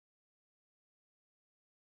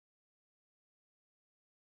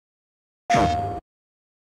Hi,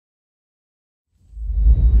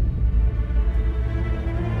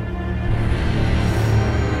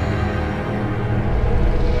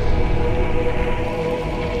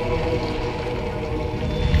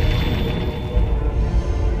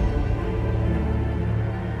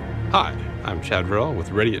 I'm Chad Verrill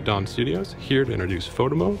with Ready at Dawn Studios, here to introduce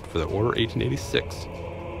photo mode for the Order 1886.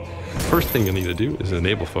 First thing you'll need to do is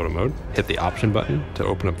enable photo mode. Hit the option button to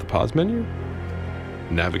open up the pause menu,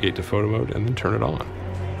 navigate to photo mode, and then turn it on.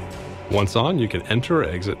 Once on, you can enter or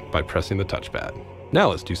exit by pressing the touchpad. Now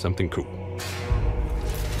let's do something cool.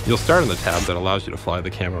 You'll start in the tab that allows you to fly the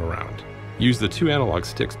camera around. Use the 2 analog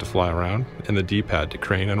sticks to fly around and the D-pad to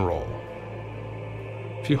crane and roll.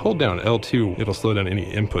 If you hold down L2, it'll slow down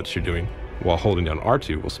any inputs you're doing, while holding down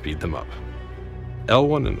R2 will speed them up.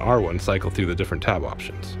 L1 and R1 cycle through the different tab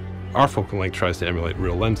options. Our focal length tries to emulate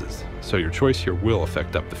real lenses, so your choice here will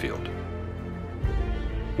affect depth of field.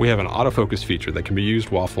 We have an autofocus feature that can be used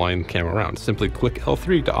while flying the camera around. Simply click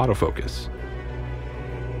L3 to autofocus.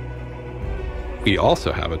 We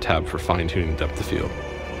also have a tab for fine-tuning depth of field.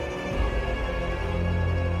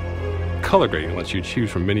 Color grading lets you choose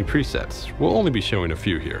from many presets. We'll only be showing a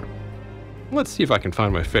few here. Let's see if I can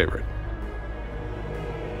find my favorite.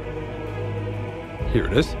 Here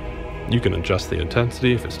it is. You can adjust the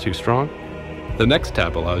intensity if it's too strong. The next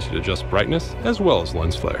tab allows you to adjust brightness as well as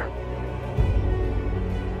lens flare.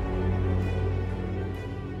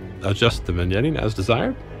 Adjust the vignetting as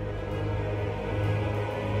desired.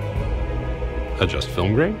 Adjust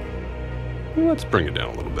film grain. Let's bring it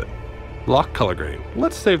down a little bit. Lock color grading.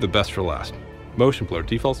 Let's save the best for last. Motion blur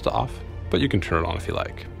defaults to off, but you can turn it on if you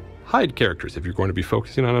like. Hide characters if you're going to be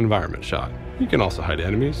focusing on an environment shot. You can also hide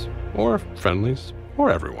enemies, or friendlies,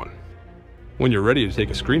 or everyone. When you're ready to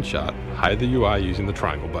take a screenshot, hide the UI using the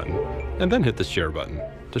triangle button, and then hit the share button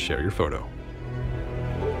to share your photo.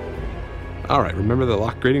 Alright, remember the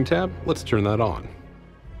lock grading tab? Let's turn that on.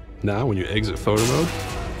 Now when you exit photo mode,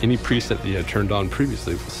 any preset that you had turned on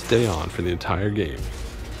previously will stay on for the entire game.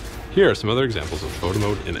 Here are some other examples of photo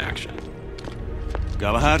mode in action.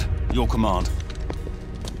 Galahad, your command.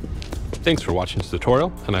 Thanks for watching this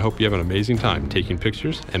tutorial, and I hope you have an amazing time taking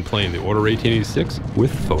pictures and playing the Order 1886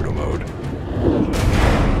 with photo mode.